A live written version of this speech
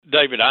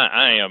David,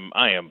 I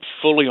am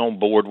fully on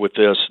board with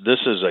this. This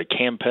is a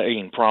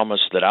campaign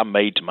promise that I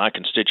made to my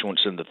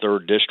constituents in the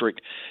 3rd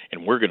District,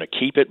 and we're going to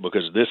keep it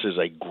because this is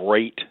a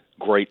great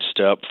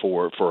step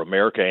for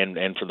America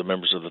and for the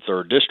members of the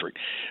 3rd District.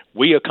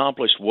 We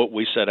accomplished what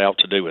we set out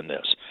to do in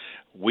this.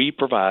 We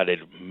provided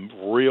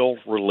real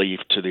relief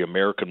to the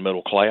American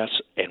middle class,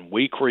 and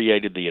we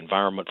created the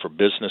environment for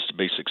business to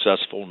be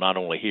successful, not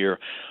only here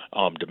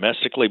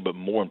domestically, but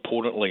more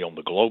importantly on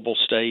the global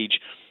stage.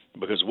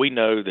 Because we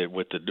know that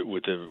with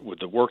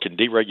the work in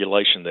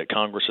deregulation that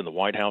Congress and the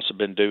White House have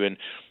been doing,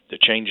 the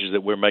changes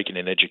that we're making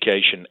in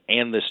education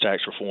and this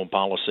tax reform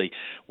policy,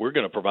 we're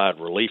going to provide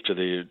relief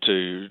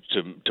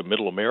to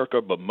middle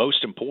America. But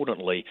most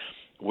importantly,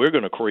 we're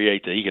going to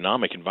create the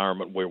economic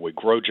environment where we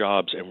grow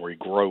jobs and we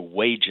grow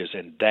wages,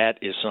 and that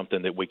is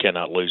something that we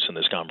cannot lose in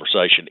this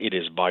conversation. It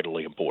is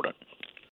vitally important.